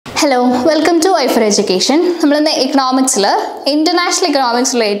Hello, welcome to Aifer Education. We are economics, international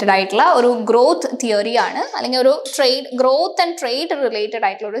economics related growth theory, trade growth and trade related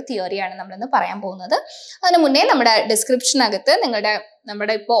theory. We have description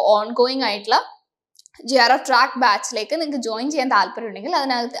ongoing GRF track batch join fill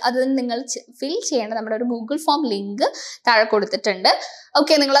Google form link.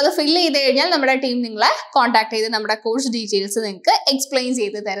 Okay, fill team contact course details explain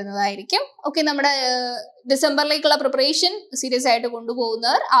okay, December preparation serious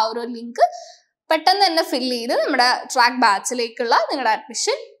link fill track batch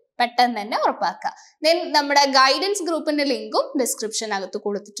admission. Then our guidance group in the link description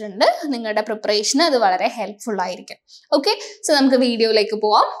preparation is helpful. Okay, so we video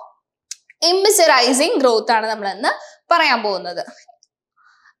Immiserizing growth.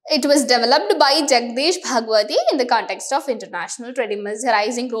 It was developed by Jagdish Bhagwati in the context of international trade.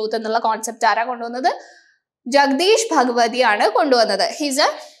 Immiserizing growth and the concept Jagdish Bhagwati. He's a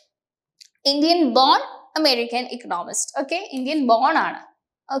Indian born American economist. Okay, Indian born.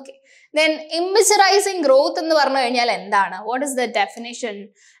 Okay, then immiserizing growth in the what is the definition?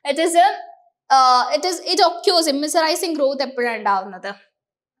 It occurs immiserizing growth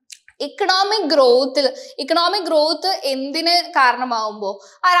economic growth endine karanamavumbo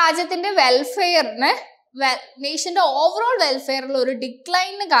aa rajyathinte welfare nation overall welfare oru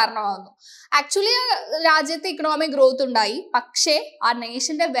decline karanamavunnu. Actually rajyathe economic growth undayi pakshe aa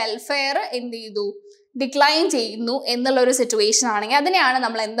nation welfare endu decline cheyunnu ennulla situation aanengi adineyaanu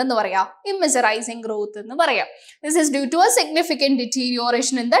nammal endennu paraya immiserizing growth ennu paraya. This is due to a significant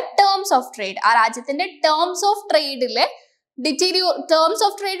deterioration in the terms of trade. Aa rajyathinte terms of trade ile terms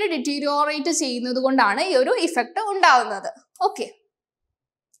of trade deteriorate ചെയ്യുന്നത് കൊണ്ടാണ് ഈ ഒരു effect ഉണ്ടാവുന്നത്. Okay,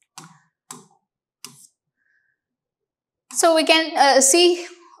 so we can see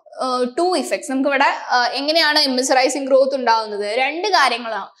two effects. നമുക്ക് ഇവിടെ എങ്ങനെയാണ് immiserizing growth ഉണ്ടാവുന്നത്? രണ്ട്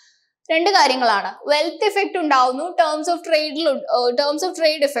കാര്യങ്ങളാണ്. Wealth effect ഉണ്ടാവുന്നു, terms of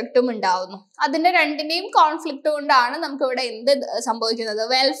trade effectഉം ഉണ്ടാവുന്നു. അതിന്റെ രണ്ടിന്റെയും കോൺഫ്ലിക്റ്റ് കൊണ്ടാണ് നമുക്ക് ഇവിടെ എന്ത് സംഭവിക്കുന്നത്?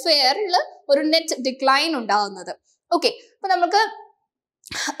 വെൽഫെയറിൽ ഒരു നെറ്റ് ഡിക്ലൈൻ ഉണ്ടാവുന്നത്. Okay, so നമുക്ക്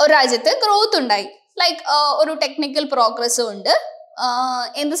ഒരു രാജ്യത്ത് growth ഉണ്ടായി, like ഒരു technical progress ഉണ്ട്,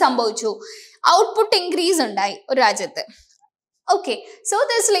 എന്ത് സംഭവിച്ചു? Output increase ഉണ്ടായി ഒരു രാജ്യത്ത്. Okay, so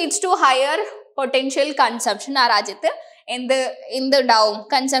this leads to higher potential consumption. ആ രാജ്യത്ത് എന്തുണ്ടാവും?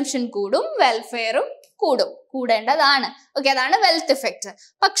 കൺസംഷൻ കൂടും, വെൽഫെയറും കൂടേണ്ടതാണ്. ഓക്കെ, അതാണ് വെൽത്ത് എഫക്റ്റ്.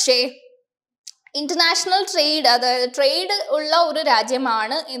 പക്ഷേ ഇന്റർനാഷണൽ ട്രേഡ്, അതായത് ട്രേഡ് ഉള്ള ഒരു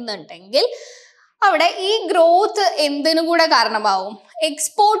രാജ്യമാണ് എന്നുണ്ടെങ്കിൽ അവിടെ ഈ ഗ്രോത്ത് എന്തിനു കൂടെ കാരണമാവും?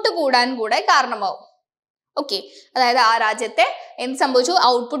 എക്സ്പോർട്ട് കൂടാൻ കൂടെ കാരണമാവും. ഓക്കെ, അതായത് ആ രാജ്യത്തെ എന്ത് സംഭവിച്ചു?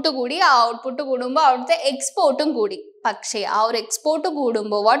 ഔട്ട്പുട്ട് കൂടി, ആ ഔട്ട്പുട്ട് കൂടുമ്പോൾ അവിടുത്തെ എക്സ്പോർട്ടും കൂടി. പക്ഷേ ആ ഒരു എക്സ്പോർട്ട്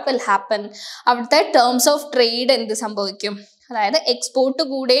കൂടുമ്പോൾ വാട്ട് വിൽ ഹാപ്പൻ? അവിടുത്തെ ടേംസ് ഓഫ് ട്രേഡ് എന്ത് സംഭവിക്കും? അതായത് എക്സ്പോർട്ട്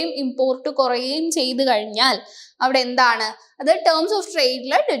കൂടുകയും ഇമ്പോർട്ട് കുറയുകയും ചെയ്ത് കഴിഞ്ഞാൽ അവിടെ എന്താണ്? അത് ടേംസ് ഓഫ്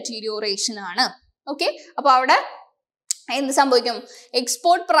ട്രേഡിലെ ഡെറ്റീരിയോറേഷൻ ആണ്. ഓക്കെ, അപ്പോൾ അവിടെ എന്ത് സംഭവിക്കും?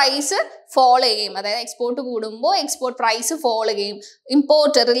 എക്സ്പോർട്ട് പ്രൈസ് ഫോൾ ചെയ്യും. അതായത് എക്സ്പോർട്ട് കൂടുമ്പോൾ എക്സ്പോർട്ട് പ്രൈസ് ഫോൾ ചെയ്യും,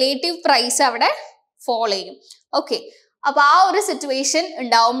 ഇമ്പോർട്ട് റിലേറ്റീവ് പ്രൈസ് അവിടെ ഫോൾ ചെയ്യും. ഓക്കെ, അപ്പൊ ആ ഒരു സിറ്റുവേഷൻ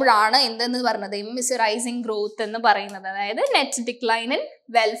ഉണ്ടാവുമ്പോഴാണ് എന്തെന്ന് പറഞ്ഞത്? ഇമ്മിസറൈസിങ് ഗ്രോത്ത് എന്ന് പറയുന്നത്. അതായത് നെറ്റ് ഡിക്ലൈൻ ഇൻ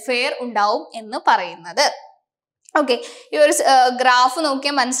വെൽഫെയർ ഉണ്ടാവും എന്ന് പറയുന്നത്. ഓക്കെ, ഈ ഒരു ഗ്രാഫ്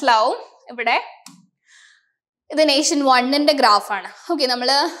നോക്കിയാൽ മനസ്സിലാവും. ഇവിടെ ഇത് നേഷൻ 1ന്റെ ഗ്രാഫാണ്. ഓക്കെ, നമ്മൾ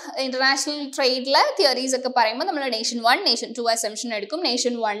ഇന്റർനാഷണൽ ട്രേഡിലെ തിയറീസ് ഒക്കെ പറയുമ്പോൾ നമ്മൾ നേഷൻ 1, നേഷൻ 2 അസംഷൻ എടുക്കും.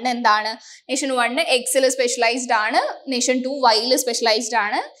 നേഷൻ 1 എന്താണ്? നേഷൻ 1 എക്സിൽ സ്പെഷ്യലൈസ്ഡ് ആണ്, നേഷൻ 2 വൈയിൽ സ്പെഷ്യലൈസ്ഡ്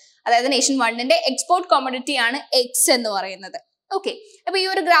ആണ്. അതായത് നേഷൻ 1ന്റെ എക്സ്പോർട്ട് കോമോഡിറ്റി ആണ് എക്സ് എന്ന് പറയുന്നത്. ഓക്കെ, അപ്പൊ ഈ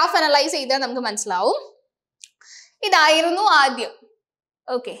ഒരു ഗ്രാഫ് അനലൈസ് ചെയ്താൽ നമുക്ക് മനസ്സിലാവും ഇതായിരുന്നു ആദ്യം.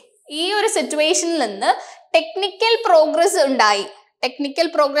 ഓക്കെ, ഈ ഒരു സിറ്റുവേഷനിൽ നിന്ന് ടെക്നിക്കൽ പ്രോഗ്രസ് ഉണ്ടായി. ടെക്നിക്കൽ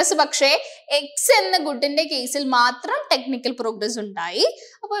പ്രോഗ്രസ്, പക്ഷേ എക്സ് എന്ന ഗുഡിന്റെ കേസിൽ മാത്രം ടെക്നിക്കൽ പ്രോഗ്രസ് ഉണ്ടായി.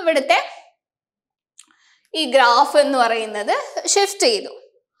 അപ്പൊ ഇവിടുത്തെ ഈ ഗ്രാഫ് എന്ന് പറയുന്നത് ഷിഫ്റ്റ് ചെയ്തു.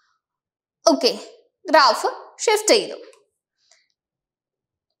 ഓക്കെ, ഗ്രാഫ് ഷിഫ്റ്റ് ചെയ്തു.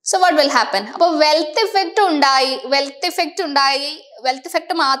 So what will happen? അപ്പോൾ വെൽത്ത് എഫക്റ്റ് ഉണ്ടായി, വെൽത്ത്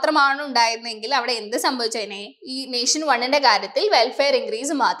എഫക്റ്റ് മാത്രമാണ് ഉണ്ടായിരുന്നെങ്കിൽ അവിടെ എന്ത് സംഭവിച്ചേനെ? ഈ നേഷൻ 1ന്റെ കാര്യത്തിൽ വെൽഫെയർ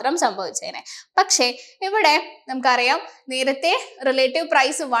ഇൻക്രീസ് മാത്രം സംഭവിച്ചേനെ. പക്ഷേ ഇവിടെ നമുക്കറിയാം, നേരത്തെ റിലേറ്റീവ്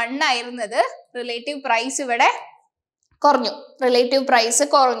പ്രൈസ് 1 ആയിരുന്നത് റിലേറ്റീവ് പ്രൈസ് ഇവിടെ കുറഞ്ഞു.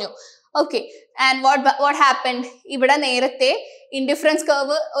 Okay, and what happened? ഇവിടെ നേരത്തെ ഇൻഡിഫറൻസ്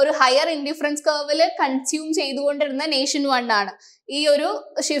കർവ്, ഒരു ഹയർ ഇൻഡിഫറൻസ് കർവിൽ കൺസ്യൂം ചെയ്തുകൊണ്ടിരുന്ന നേഷൻ 1 ആണ്. ഈ ഒരു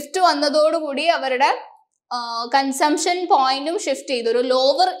ഷിഫ്റ്റ് വന്നതോടുകൂടി അവരുടെ കൺസംഷൻ പോയിന്റും ഷിഫ്റ്റ് ചെയ്തു, ഒരു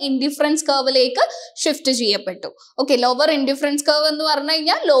ലോവർ ഇൻഡിഫറൻസ് കർവിലേക്ക് ഷിഫ്റ്റ് ചെയ്യപ്പെട്ടു. ഓക്കെ, ലോവർ ഇൻഡിഫറൻസ് കർവ് എന്ന് പറഞ്ഞു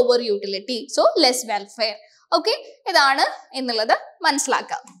കഴിഞ്ഞാൽ lower utility, so less welfare. Okay, ഇതാണ് എന്നുള്ളത്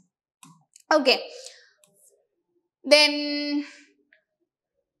മനസ്സിലാക്കാം. ഓക്കെ, ദെൻ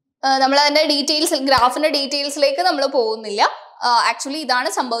നമ്മൾ അതിന്റെ ഡീറ്റെയിൽസ്, ഗ്രാഫിന്റെ ഡീറ്റെയിൽസിലേക്ക് നമ്മൾ പോകുന്നില്ല. ആക്ച്വലി ഇതാണ്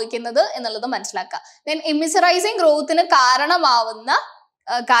സംഭവിക്കുന്നത് എന്നുള്ളത് മനസ്സിലാക്കുക. ദെൻ ഇമിസറൈസിങ് ഗ്രോത്തിന് കാരണമാവുന്ന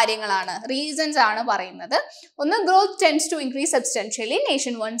കാര്യങ്ങളാണ്, റീസൺസ് ആണ് പറയുന്നത്. ഒന്ന്, growth tends to increase substantially,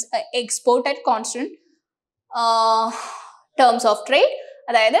 nation once export at constant terms of trade.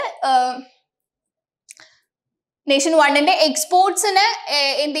 അതായത് നേഷൻ വണ്ണിന്റെ എക്സ്പോർട്സിനെ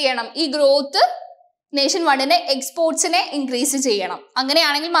എന്ത് ചെയ്യണം, ഈ ഗ്രോത്ത് നേഷൻ വണ്ണിന്റെ എക്സ്പോർട്സിനെ ഇൻക്രീസ് ചെയ്യണം.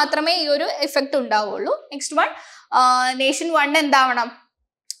 അങ്ങനെയാണെങ്കിൽ മാത്രമേ ഈ ഒരു എഫക്റ്റ് ഉണ്ടാവുള്ളൂ. നെക്സ്റ്റ് വൺ, നേഷൻ വൺ എന്താവണം,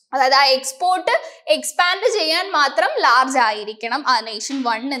 അതായത് ആ എക്സ്പോർട്ട് എക്സ്പാൻഡ് ചെയ്യാൻ മാത്രം ലാർജ് ആയിരിക്കണം ആ നേഷൻ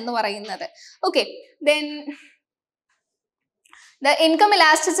വൺ എന്ന് പറയുന്നത്. Okay, then the income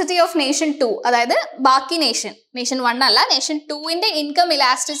elasticity of nation to, അതായത് ബാക്കി നേഷൻ വൺ അല്ല, നേഷൻ ടുവിന്റെ ഇൻകം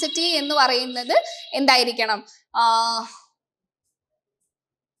ഇലാസ്റ്റിസിറ്റി എന്ന് പറയുന്നത് എന്തായിരിക്കണം,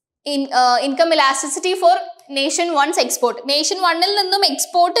 income elasticity four nation once export. Nation വണ്ണിൽ നിന്നും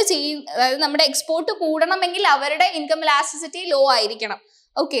എക്സ്പോർട്ട് അതായത് നമ്മുടെ എക്സ്പോർട്ട് കൂടണമെങ്കിൽ അവരുടെ ഇൻകം ഇലാസ്റ്റിസിറ്റി ലോ ആയിരിക്കണം.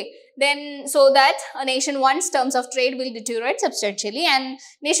 Okay, then so that nation one's terms of trade will deteriorate substantially, and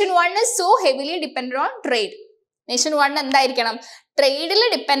nation one is so heavily dependent on trade. Nation one എന്തായിരിക്കണം, ട്രേഡിൽ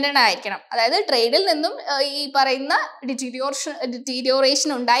dependent ആയിരിക്കണം. അതായത് ട്രേഡിൽ നിന്നും ഈ പറയുന്ന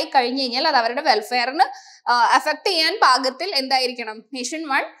ഡിറ്റീരിയോറേഷൻ ഉണ്ടായി കഴിഞ്ഞു കഴിഞ്ഞാൽ അത് അവരുടെ വെൽഫെയറിന് അഫക്ട് ചെയ്യാൻ പാകത്തിൽ എന്തായിരിക്കണം, നേഷൻ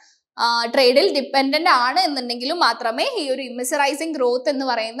വൺ ട്രേഡിൽ ഡിപ്പെൻഡന്റ് ആണ് എന്നുണ്ടെങ്കിലും മാത്രമേ ഈ ഒരു ഇമിസറൈസിങ് ഗ്രോത്ത് എന്ന്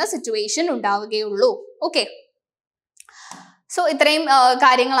പറയുന്ന സിറ്റുവേഷൻ ഉണ്ടാവുകയുള്ളൂ. ഓക്കെ, സോ ഇത്രയും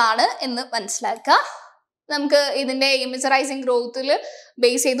കാര്യങ്ങളാണ് എന്ന് മനസ്സിലാക്കുക. നമുക്ക് ഇതിന്റെ ഇമിസറൈസിങ് ഗ്രോത്തിൽ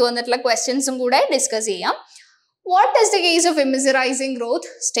ബേസ് ചെയ്ത് വന്നിട്ടുള്ള ക്വസ്റ്റ്യൻസും കൂടെ ഡിസ്കസ് ചെയ്യാം. What is the case of ഇമിസറൈസിങ് growth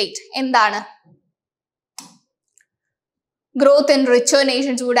state? എന്താണ്? Growth in richer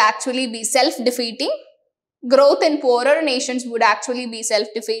Nations would actually be self defeating. Growth in poorer nations would actually be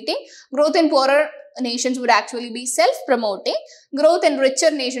self-defeating. Growth in poorer nations would actually be self-promoting. Growth in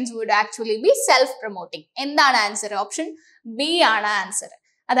richer nations would actually be self-promoting. എന്താണ് answer? Option B ആണ് answer.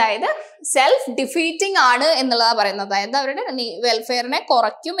 അതായത് self defeating ആണ് എന്നുള്ളതാണ് പറയുന്നത്. അതായത് അവരുടെ വെൽഫെയറിനെ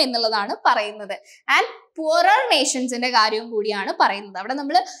കുറയ്ക്കും എന്നുള്ളതാണ് പറയുന്നത്. ആൻഡ് പുവറർ നേഷൻസിന്റെ കാര്യവും കൂടിയാണ് പറയുന്നത്. അവിടെ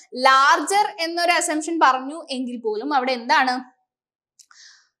നമ്മൾ ലാർജർ എന്നൊരു അസംഷൻ പറഞ്ഞു എങ്കിൽ പോലും അവിടെ എന്താണ്,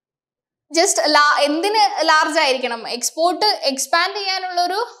 ജസ്റ്റ് എന്തിന് ലാർജ് ആയിരിക്കണം, എക്സ്പോർട്ട് എക്സ്പാൻഡ്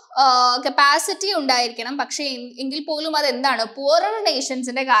ചെയ്യാനുള്ളൊരു കപ്പാസിറ്റി ഉണ്ടായിരിക്കണം. പക്ഷെ എങ്കിൽ പോലും അത് എന്താണ്, പുവറർ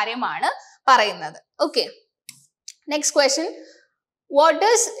നേഷൻസിന്റെ കാര്യമാണ് പറയുന്നത്. Okay, next question, what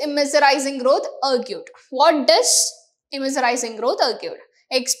does ഇമിസറൈസിങ് growth argued? What does immiserizing growth argued?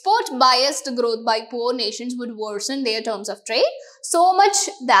 Export biased growth by poor nations would worsen their terms of trade so much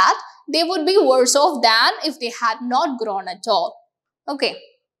that they would be worse off than if they had not grown at all. Okay.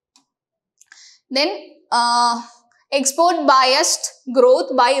 Then export biased growth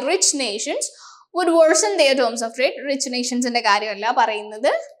by rich nations would worsen their terms of trade. Rich nations ന്റെ കാര്യമല്ല പറയുന്നത്,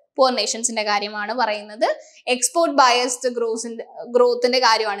 poor nations ന്റെ കാര്യമാണ് പറയുന്നത്. Export biased ഗ്രോത്തിന്റെ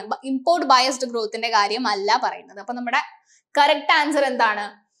കാര്യമാണ്, import biased ഗ്രോത്തിന്റെ കാര്യമല്ല പറയുന്നത്. അപ്പൊ നമ്മുടെ കറക്റ്റ് ആൻസർ എന്താണ്?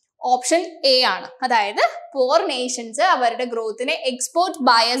 ഓപ്ഷൻ എ ആണ്. അതായത് poor nations അവരുടെ ഗ്രോത്തിനെ എക്സ്പോർട്ട്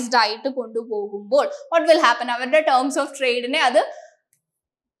ബയസ്ഡ് ആയിട്ട് കൊണ്ടുപോകുമ്പോൾ what will happen? അവരുടെ ടേംസ് ഓഫ് ട്രേഡിനെ അത്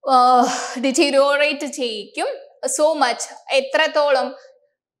ഡിറ്റീരിയോറേറ്റ് ചെയ്യിക്കും. സോ മച്ച്, എത്രത്തോളം,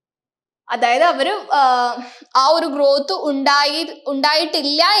 അതായത് അവര് ആ ഒരു ഗ്രോത്ത്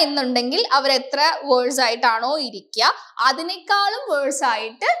ഉണ്ടായിട്ടില്ല എന്നുണ്ടെങ്കിൽ അവരെത്ര വേഴ്സ് ആയിട്ടാണോ ഇരിക്കുക അതിനേക്കാളും വേഴ്സ്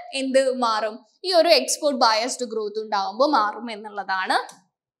ആയിട്ട് എന്ത് മാറും, ഈ ഒരു എക്സ്പോർട്ട് ബയസ്ഡ് ഗ്രോത്ത് ഉണ്ടാകുമ്പോൾ മാറും എന്നുള്ളതാണ്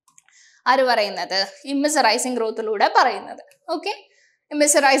ആര് പറയുന്നത്, ഇമിസറൈസിങ് ഗ്രോത്തിലൂടെ പറയുന്നത്. Okay,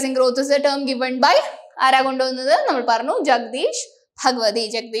 ഇമിസറൈസിങ് growth is A term given by ആരാ കൊണ്ടുവന്നത്, നമ്മൾ പറഞ്ഞു ജഗദീഷ്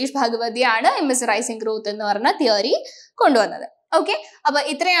ഭഗവതിയാണ് ഇമിസറൈസിങ് ഗ്രോത്ത് എന്ന് പറഞ്ഞ തിയറി കൊണ്ടുവന്നത്. ഓക്കെ, അപ്പൊ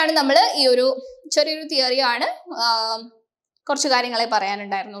ഇത്രയാണ് നമ്മൾ ഈ ഒരു ചെറിയൊരു തിയറിയാണ്, കുറച്ച് കാര്യങ്ങളെ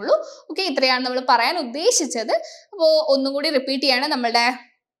പറയാനുണ്ടായിരുന്നുള്ളൂ. ഓക്കെ, ഇത്രയാണ് നമ്മൾ പറയാൻ ഉദ്ദേശിച്ചത്. അപ്പോൾ ഒന്നും കൂടി റിപ്പീറ്റ് ചെയ്യാണ്, നമ്മുടെ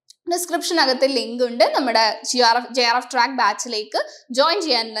ഡിസ്ക്രിപ്ഷനകത്ത് ലിങ്ക് ഉണ്ട്. നമ്മുടെ JRF ട്രാക്ക് ബാച്ചിലേക്ക് ജോയിൻ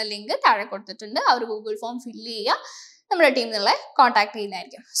ചെയ്യാനുള്ള ലിങ്ക് താഴെ കൊടുത്തിട്ടുണ്ട്. ആ ഒരു ഗൂഗിൾ ഫോം ഫില്ല് ചെയ്യുക, നമ്മുടെ ടീമിൽ നിങ്ങളെ കോൺടാക്ട്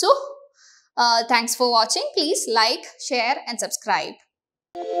ചെയ്യുന്നതായിരിക്കും. So thanks for watching. Please like, share and subscribe.